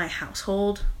just in my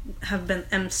household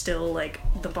am still like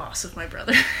the boss of my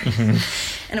brother.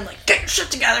 And I'm like, get your shit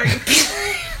together, you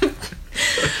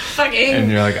fucking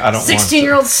And you're like, I don't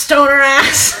 16-year-old stoner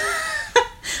ass.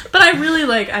 But I really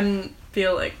like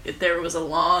feel like there was a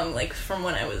long, like, from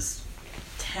when I was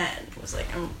 10 was like,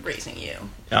 I'm raising you.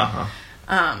 Uh-huh.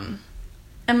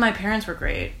 And my parents were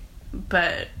great,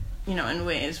 but, you know, in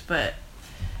ways, but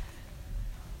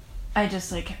I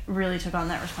just, like, really took on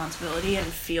that responsibility and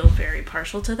feel very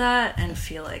partial to that and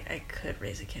feel like I could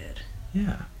raise a kid.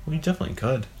 Yeah. Well, you definitely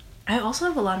could. I also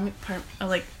have a lot of,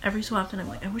 like, every so often I'm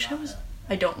like,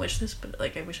 I don't wish this, but,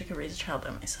 like, I wish I could raise a child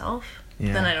by myself.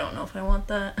 Yeah. Then I don't know if I want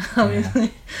that,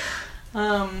 obviously.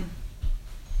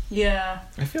 Yeah.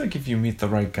 I feel like if you meet the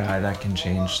right guy, that can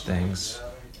change things.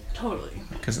 Totally.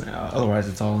 Because otherwise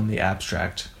it's all in the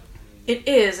abstract. It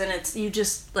is, and it's, you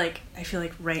just, like, I feel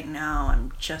like right now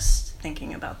I'm just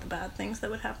thinking about the bad things that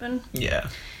would happen. Yeah.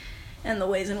 And the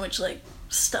ways in which, like,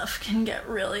 stuff can get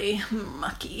really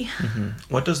mucky. Mm-hmm.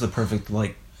 What does the perfect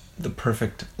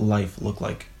life look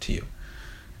like to you?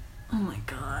 Oh my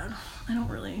god. I don't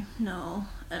really know.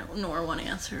 I don't nor want to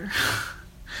answer.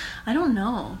 I don't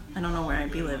know. I don't know where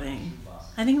I'd be living.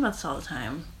 I think about this all the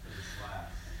time.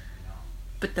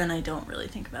 But then I don't really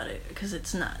think about it because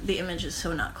it's not, the image is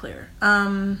so not clear.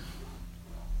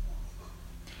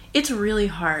 It's really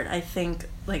hard. I think,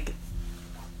 like,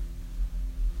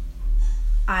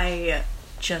 I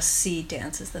just see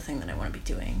dance as the thing that I want to be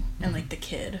doing, and like the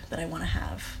kid that I want to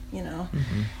have, you know.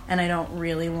 Mm-hmm. And I don't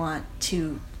really want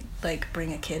to, like,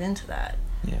 bring a kid into that.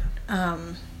 Yeah.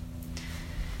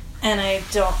 And I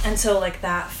don't, and so, like,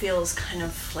 that feels kind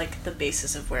of like the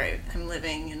basis of where I'm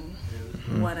living and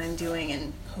Mm-hmm. what I'm doing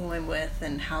and who I'm with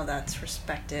and how that's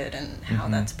respected and how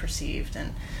that's perceived,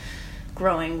 and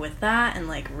growing with that and,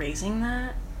 like, raising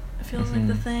that feels like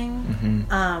the thing.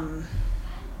 Mm-hmm.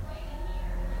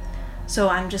 So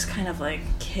I'm just kind of like,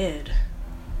 kid,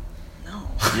 no.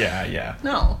 Yeah, yeah.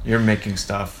 No. You're making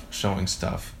stuff, showing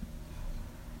stuff,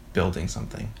 building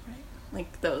something. Right.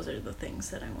 Like, those are the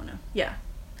things that I want to,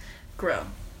 grow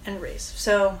and raise.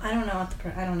 So I don't know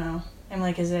I don't know. I'm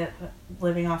like, is it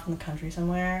living off in the country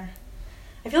somewhere?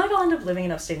 I feel like I'll end up living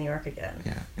in upstate New York again.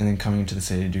 Yeah, and then coming to the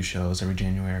city to do shows every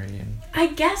January and. I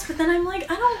guess, but then I'm like,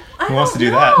 Who wants to do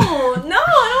that? No, I don't want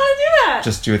to do that.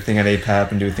 Just do a thing at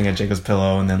APAP and do a thing at Jacob's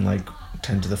Pillow and then, like,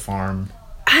 tend to the farm.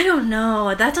 I don't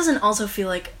know. That doesn't also feel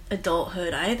like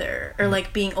adulthood either, or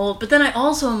like being old. But then I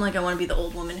also am like, I want to be the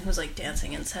old woman who's like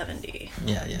dancing in 70.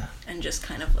 Yeah, yeah. And just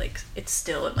kind of like, it's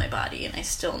still in my body and I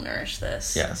still nourish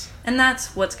this. Yes. And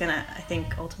that's what's gonna, I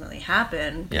think, ultimately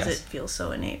happen because Yes. it feels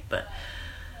so innate. But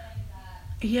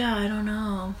yeah, I don't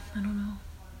know.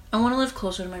 I want to live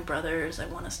closer to my brothers. I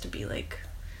want us to be like,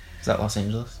 Is that Los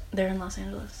Angeles? they're in Los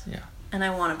Angeles. Yeah. And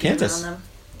I want to be Kansas. around them.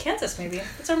 Kansas, maybe.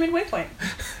 It's our midway point.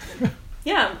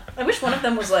 Yeah, I wish one of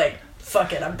them was like,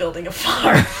 fuck it, I'm building a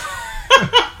farm.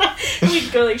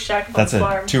 We'd go like shack up on That's the a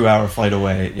farm. 2-hour flight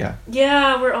away, yeah.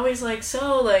 Yeah, we're always like,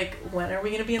 so, like, when are we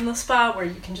going to be in the spot where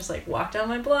you can just, like, walk down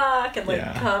my block and, like,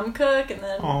 Yeah. come cook and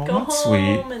then Oh, go that's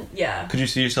home? sweet. And yeah. Could you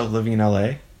see yourself living in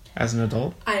LA as an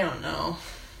adult? I don't know.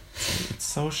 It's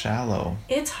so shallow.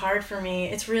 It's hard for me.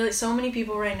 It's really, so many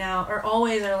people right now are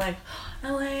like,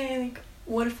 LA, like,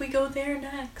 what if we go there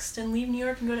next and leave New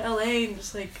York and go to LA and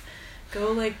just, like,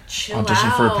 go, like, chill Audition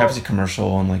out. for a Pepsi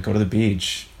commercial and, like, go to the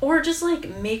beach. Or just, like,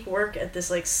 make work at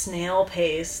this, like, snail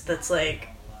pace that's, like,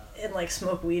 and, like,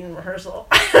 smoke weed in rehearsal.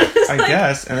 I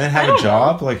guess. And then have a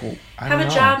job. Like, I don't know. Have a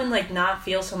job and, like, not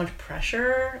feel so much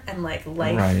pressure and, like,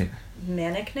 life Right.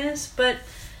 manicness. But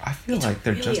I feel it's like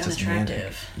they're really just as manic.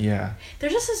 unattractive. Yeah. They're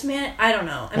just as manic. I don't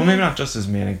know. Well, maybe not just as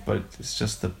manic, but it's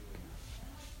just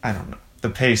I don't know. The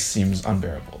pace seems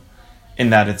unbearable in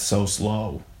that it's so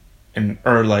slow.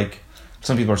 Or, like,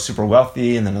 some people are super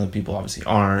wealthy, and then other people obviously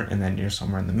aren't, and then you're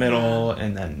somewhere in the middle,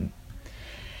 and then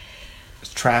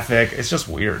there's traffic. It's just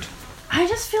weird. I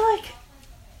just feel like,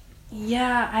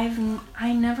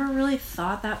 I never really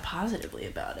thought that positively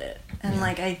about it. And,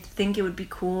 like, I think it would be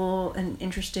cool and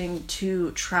interesting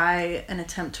to try and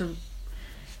attempt to,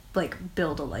 like,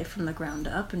 build a life from the ground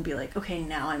up and be like, okay,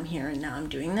 now I'm here and now I'm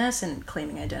doing this and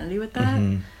claiming identity with that.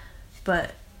 Mm-hmm.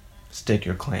 But... stake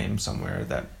your claim somewhere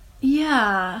that...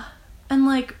 yeah. And,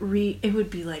 like, it would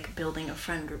be, like, building a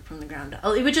friend group from the ground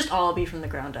up. It would just all be from the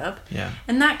ground up. Yeah.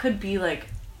 And that could be, like,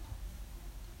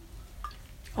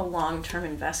 a long-term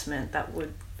investment that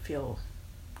would feel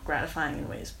gratifying in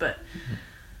ways, but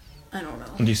I don't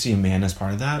know. Do you see a man as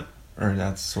part of that? Or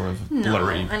that's sort of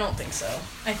blurry? No, I don't think so.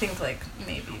 I think, like,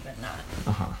 maybe, but not.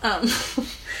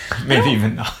 Maybe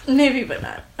even not. Maybe, but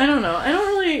not. I don't know. I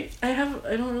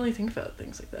don't really think about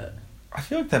things like that. I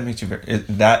feel like that makes you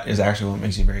that is actually what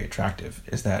makes you very attractive,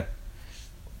 is that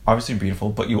obviously beautiful,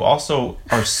 but you also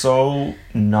are so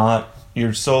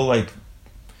you're so, like,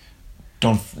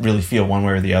 don't really feel one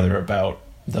way or the other about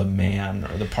the man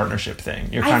or the partnership thing.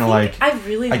 You're kind of like,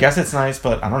 I guess it's nice,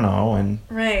 but I don't know, and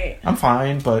right. I'm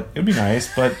fine, but it'd be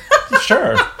nice, but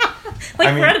sure.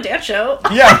 Like, we're at a dance show.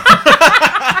 Yeah.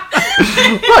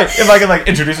 Right. If I could, like,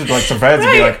 introduce you to, like, some friends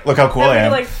and be like, look how cool I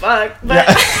am. Like, fuck. But...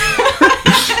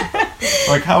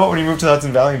 like, how about when you move to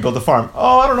Hudson Valley and build a farm?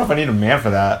 Oh, I don't know if I need a man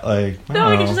for that. Like, no,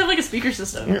 we can just have, like, a speaker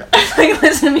system. Yeah. Like,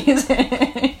 listen to music.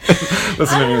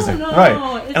 Listen to music. Know.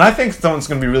 Right. And I think someone's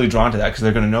going to be really drawn to that because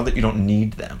they're going to know that you don't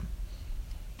need them.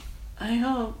 I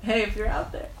hope. Hey, if you're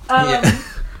out there. I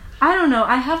don't know.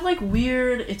 I have, like,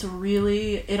 weird...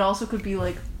 It also could be,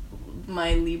 like,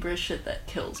 my Libra shit that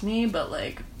kills me, but,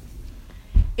 like,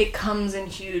 it comes in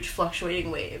huge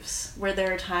fluctuating waves where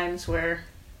there are times where...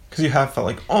 because you have felt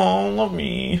like, oh, love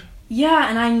me. Yeah,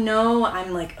 and I know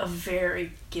I'm, like, a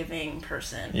very giving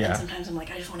person. Yeah. And sometimes I'm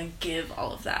like, I just want to give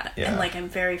all of that. Yeah. And, like, I'm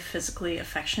very physically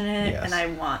affectionate. Yes. And I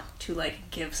want to, like,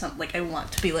 give some... like, I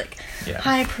want to be, like, yeah.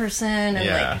 hi, person. And,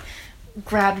 like,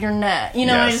 grab your neck. You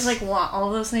know, yes. I just, like, want all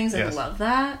those things. Yes. I love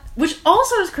that. Which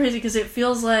also is crazy because it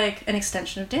feels like an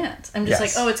extension of dance. I'm just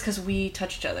like, oh, it's because we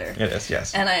touch each other. It is,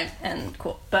 yes. And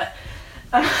cool. But...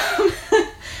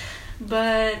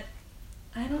 but...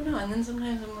 I don't know. And then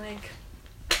sometimes I'm like...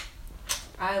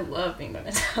 I love being by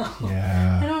myself.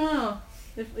 Yeah. I don't know.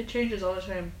 It changes all the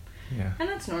time. Yeah. And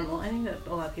that's normal. I think that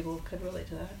a lot of people could relate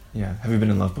to that. Yeah. Have you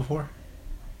been in love before?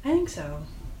 I think so.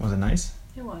 Was it nice?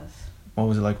 It was. What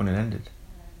was it like when it ended?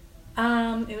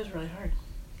 It was really hard.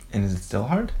 And is it still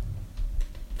hard?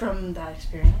 From that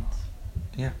experience?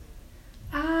 Yeah.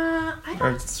 I don't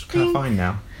Or it's kind of fine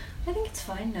now? I think it's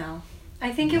fine now.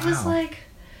 I think it was like...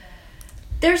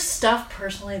 there's stuff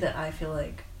personally that I feel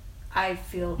like I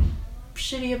feel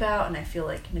shitty about and I feel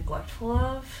like neglectful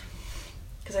of,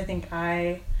 because I think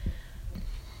I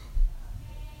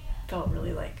felt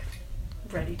really like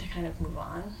ready to kind of move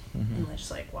on and just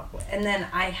like walk away. And then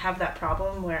I have that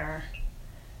problem where,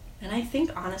 and I think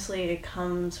honestly it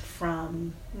comes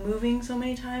from moving so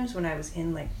many times when I was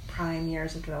in like prime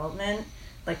years of development,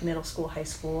 like middle school, high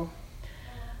school,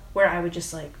 where I would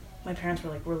just like, my parents were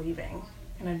like, we're leaving.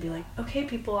 And I'd be like, okay,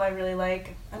 people I really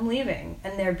like, I'm leaving.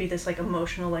 And there'd be this, like,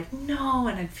 emotional, like, no,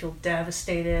 and I'd feel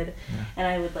devastated. Yeah. And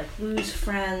I would, like, lose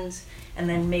friends and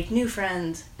then make new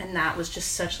friends. And that was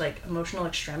just such, like, emotional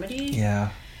extremity. Yeah.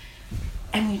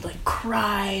 And we'd, like,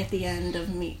 cry at the end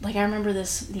of me. Like, I remember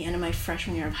the end of my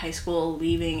freshman year of high school,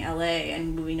 leaving LA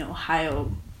and moving to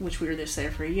Ohio, which we were just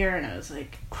there for a year. And I was,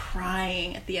 like,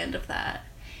 crying at the end of that.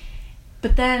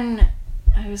 But then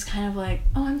I was kind of like,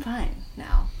 oh, I'm fine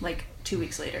now. Like, 2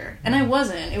 weeks later. And I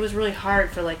wasn't. It was really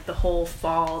hard for like the whole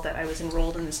fall that I was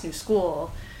enrolled in this new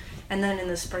school. And then in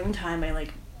the springtime I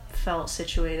like felt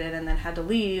situated and then had to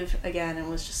leave again and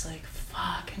was just like,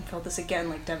 fuck, and felt this again,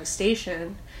 like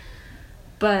devastation.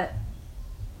 But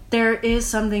there is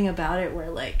something about it where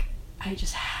like I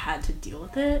just had to deal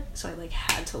with it. So I like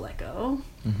had to let go.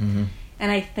 Mm-hmm.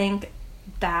 And I think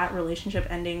that relationship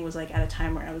ending was like at a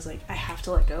time where I was like, I have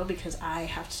to let go because I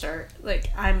have to start,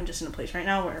 like, I'm just in a place right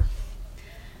now where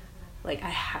like I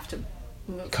have to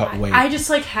move. Cut weight. I just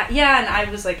like and I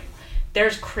was like,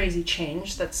 there's crazy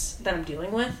change that I'm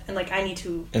dealing with, and like I need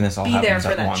to be there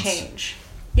for that change.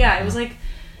 Yeah, it was like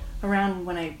around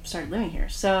when I started living here,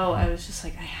 so I was just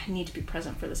like, I need to be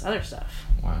present for this other stuff.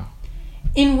 Wow.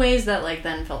 In ways that like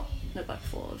then felt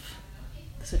neglectful of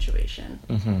the situation.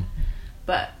 Mm-hmm.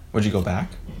 But would you go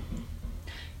back?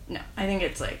 No, I think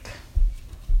it's like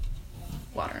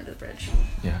water under the bridge.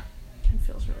 Yeah. It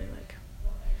feels really like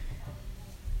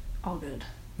all good.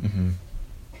 Mm-hmm.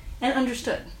 And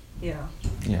understood. Yeah.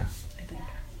 Yeah. I think.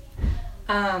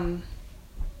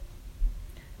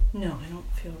 No, I don't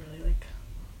feel really like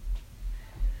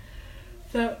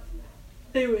that.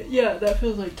 Anyway, yeah, that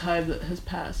feels like time that has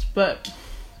passed. But,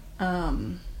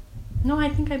 no, I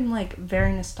think I'm, like,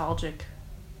 very nostalgic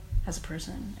as a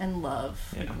person and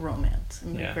love like, romance.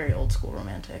 I'm like, very old school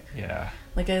romantic. Yeah.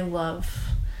 Like,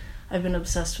 I've been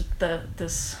obsessed with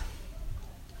this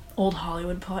old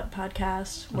Hollywood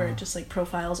podcast where it just, like,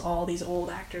 profiles all these old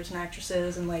actors and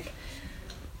actresses, and, like,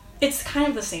 it's kind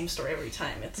of the same story every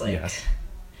time. It's, like... Yes.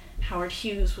 Howard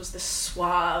Hughes was this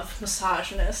suave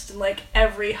misogynist, and like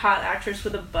every hot actress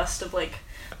with a bust of like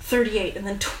 38 and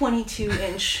then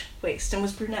 22-inch waist and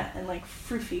was brunette and like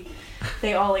froofy,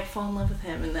 they all like fall in love with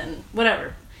him, and then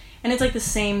whatever, and it's like the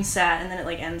same sad, and then it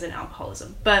like ends in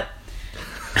alcoholism. But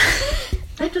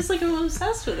I just like I'm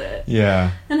obsessed with it.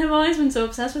 Yeah. And I've always been so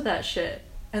obsessed with that shit,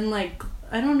 and like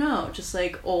I don't know, just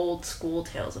like old school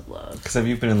tales of love. Because have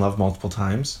you been in love multiple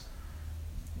times?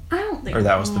 I don't think. Or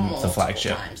that was the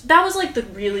flagship. Times. That was like the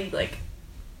really like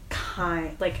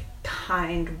kind,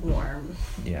 warm.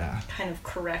 Yeah. Kind of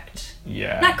correct.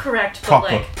 Yeah. Not correct, but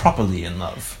like properly in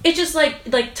love. It just like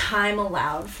time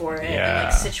allowed for it, and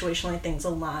like situationally things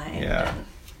aligned. Yeah. And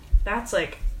that's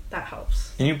like that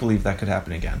helps. And you believe that could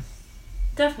happen again?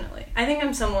 Definitely. I think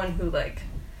I'm someone who like.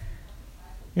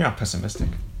 You're not pessimistic.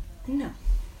 No.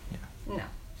 Yeah. No.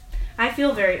 I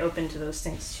feel very open to those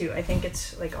things too. I think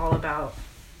it's like all about.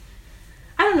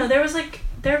 I don't know, there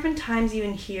have been times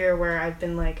even here where I've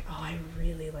been like, oh, I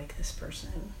really like this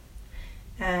person.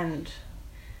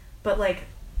 But like,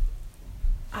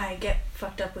 I get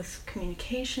fucked up with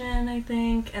communication, I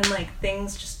think, and like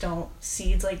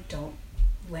seeds like don't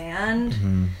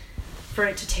land for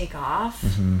it to take off.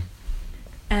 Mm-hmm.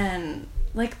 And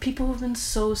like people have been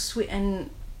so sweet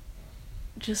and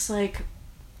just like,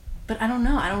 but I don't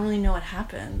know, I don't really know what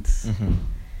happens. Mm-hmm.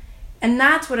 And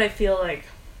that's what I feel like.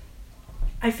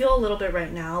 I feel a little bit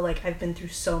right now like I've been through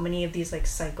so many of these like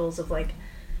cycles of like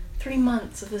 3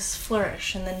 months of this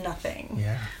flourish and then nothing.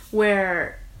 Yeah.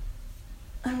 Where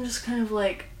I'm just kind of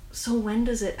like, so when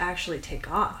does it actually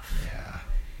take off? Yeah.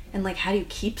 And like, how do you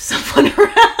keep someone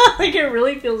around? Like, it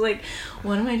really feels like,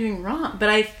 what am I doing wrong? But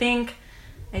I think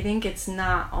it's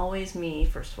not always me,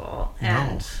 first of all.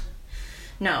 And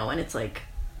and it's like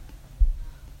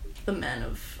the men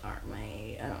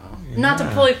I don't know. Yeah. Not to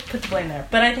fully put the blame there,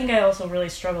 but I think I also really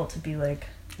struggle to be like...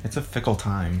 It's a fickle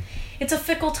time. It's a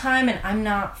fickle time, and I'm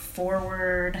not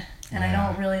forward, and I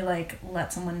don't really, like,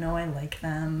 let someone know I like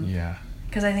them. Yeah.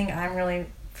 Because I think I'm really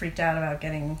freaked out about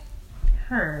getting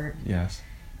hurt. Yes.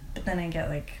 But then I get,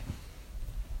 like,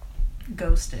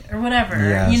 ghosted, or whatever.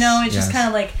 Yes, you know, it's just kind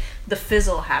of like the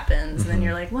fizzle happens, and then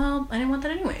you're like, well, I didn't want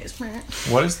that anyways.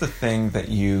 What is the thing that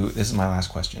you... This is my last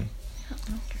question.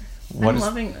 I'm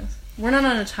loving this. We're not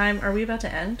on a time. Are we about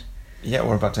to end? Yeah,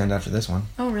 we're about to end after this one.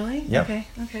 Oh, really? Yep.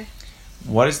 Okay.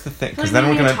 What is the thing? Because then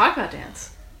we're going to talk about dance.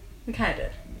 We kind of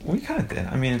did. We kind of did.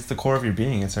 I mean, it's the core of your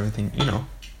being. It's everything, you know.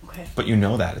 Okay. But you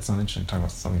know that. It's not interesting to talk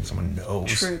about something someone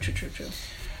knows. True.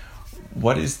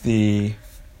 What is the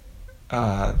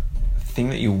thing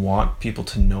that you want people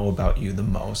to know about you the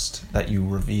most that you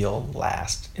reveal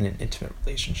last in an intimate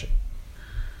relationship?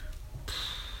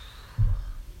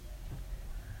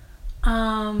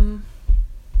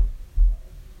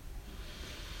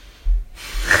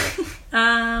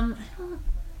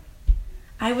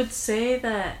 I would say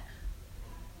that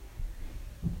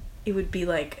it would be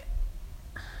like,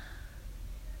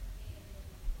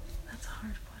 that's a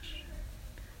hard question.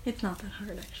 It's not that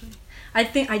hard, actually.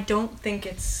 I don't think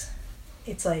it's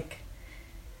like,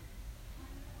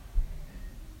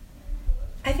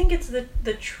 I think it's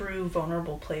the true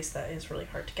vulnerable place that is really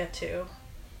hard to get to,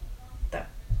 that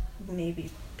maybe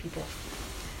people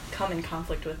come in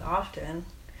conflict with often,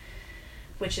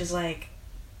 which is like,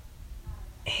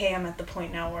 hey, I'm at the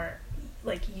point now where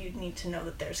like you need to know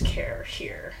that there's care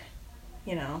here,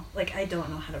 you know, like I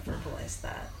don't know how to verbalize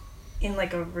that in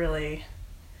like a really,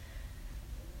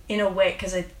 in a way,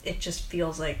 because it just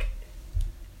feels like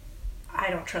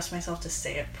I don't trust myself to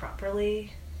say it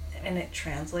properly and it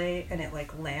translate and it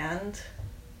like land.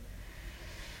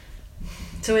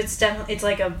 So it's definitely, it's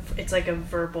like a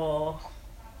verbal,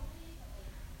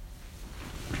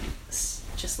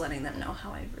 just letting them know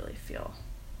how I really feel,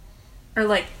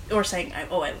 or saying I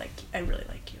really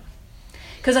like you,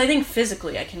 because I think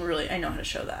physically I know how to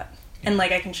show that, and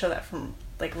like I can show that from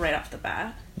like right off the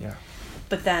bat. Yeah.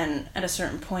 But then at a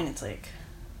certain point it's like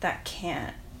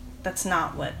that's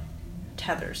not what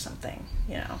tethers something,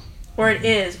 you know, or it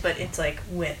is, but it's like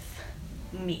with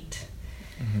meat.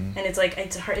 Mm-hmm. And it's like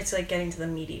it's hard. It's like getting to the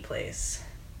meaty place.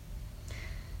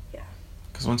 Yeah.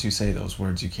 Because once you say those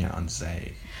words, you can't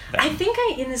unsay them. I think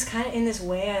in this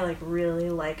way, I like really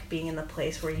like being in the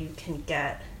place where you can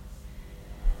get,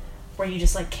 where you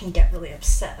just like can get really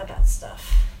upset about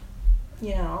stuff.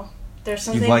 You know, there's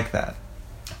something. You like that.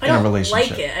 I don't in a relationship.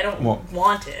 like it. I don't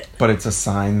want it. But it's a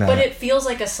sign that. But it feels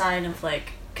like a sign of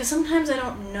like, because sometimes I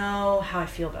don't know how I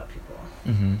feel about people.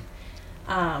 Mm-hmm.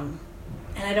 And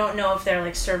I don't know if they're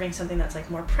like serving something that's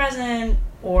like more present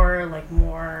or like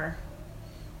more,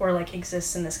 or like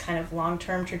exists in this kind of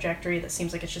long-term trajectory that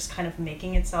seems like it's just kind of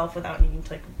making itself without needing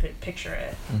to like picture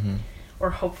it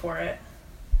or hope for it.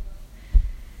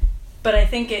 But I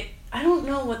think I don't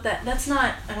know what that's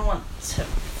not, I don't want to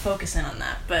focus in on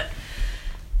that, but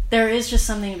there is just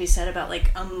something to be said about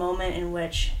like a moment in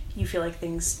which you feel like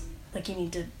things, like you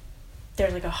need to,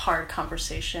 there's like a hard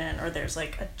conversation or there's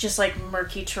like just like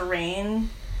murky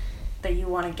terrain that you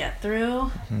want to get through.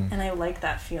 And I like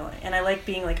that feeling. And I like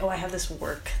being like, oh, I have this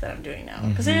work that I'm doing now.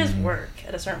 Because it is work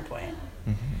at a certain point.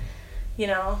 You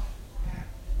know? Yeah.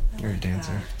 You're a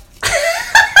dancer.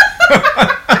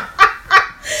 I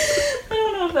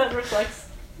don't know if that reflects.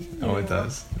 No, it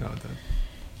does. No, it does.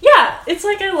 Yeah, it's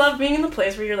like I love being in the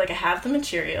place where you're like, I have the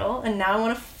material and now I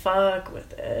want to fuck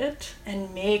with it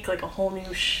and make like a whole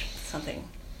new something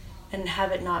and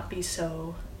have it not be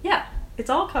so, yeah,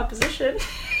 it's all composition.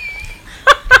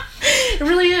 It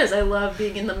really is. I love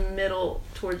being in the middle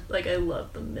I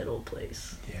love the middle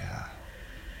place. Yeah.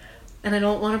 And I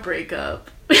don't want to break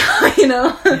up, you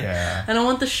know? Yeah. I don't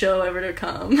want the show ever to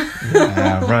come.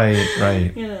 Yeah,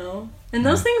 right. You know? And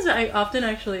those things, I often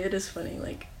actually, it is funny,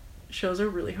 like, shows are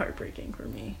really heartbreaking for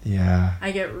me. Yeah.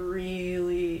 I get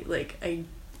really, like, I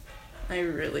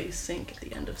really sink at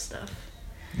the end of stuff.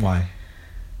 Why?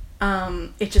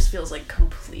 It just feels like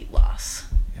complete loss.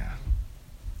 Yeah.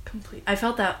 I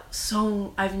felt that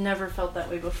I've never felt that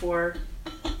way before,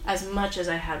 as much as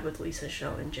I had with Lisa's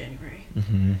show in January,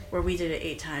 where we did it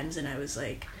 8 times, and I was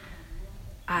like,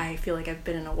 I feel like I've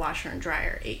been in a washer and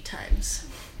dryer 8 times.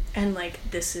 And, like,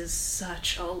 this is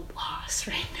such a loss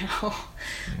right now.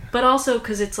 Yeah. But also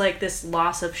because it's, like, this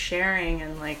loss of sharing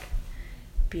and, like,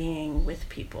 being with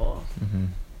people.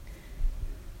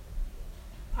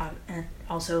 And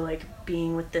also, like,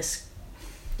 being with this,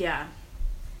 yeah.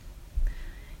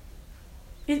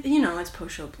 It's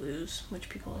post-show blues, which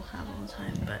people have all the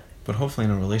time, but... But hopefully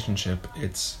in a relationship,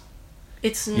 it's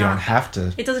not... You don't have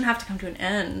to... It doesn't have to come to an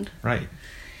end. Right.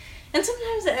 And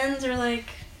sometimes the ends are, like...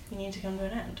 You need to come to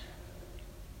an end.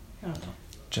 I don't know.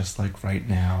 Just like right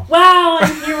now. Wow,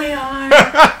 and here we are.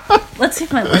 Let's see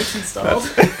if my light's installed.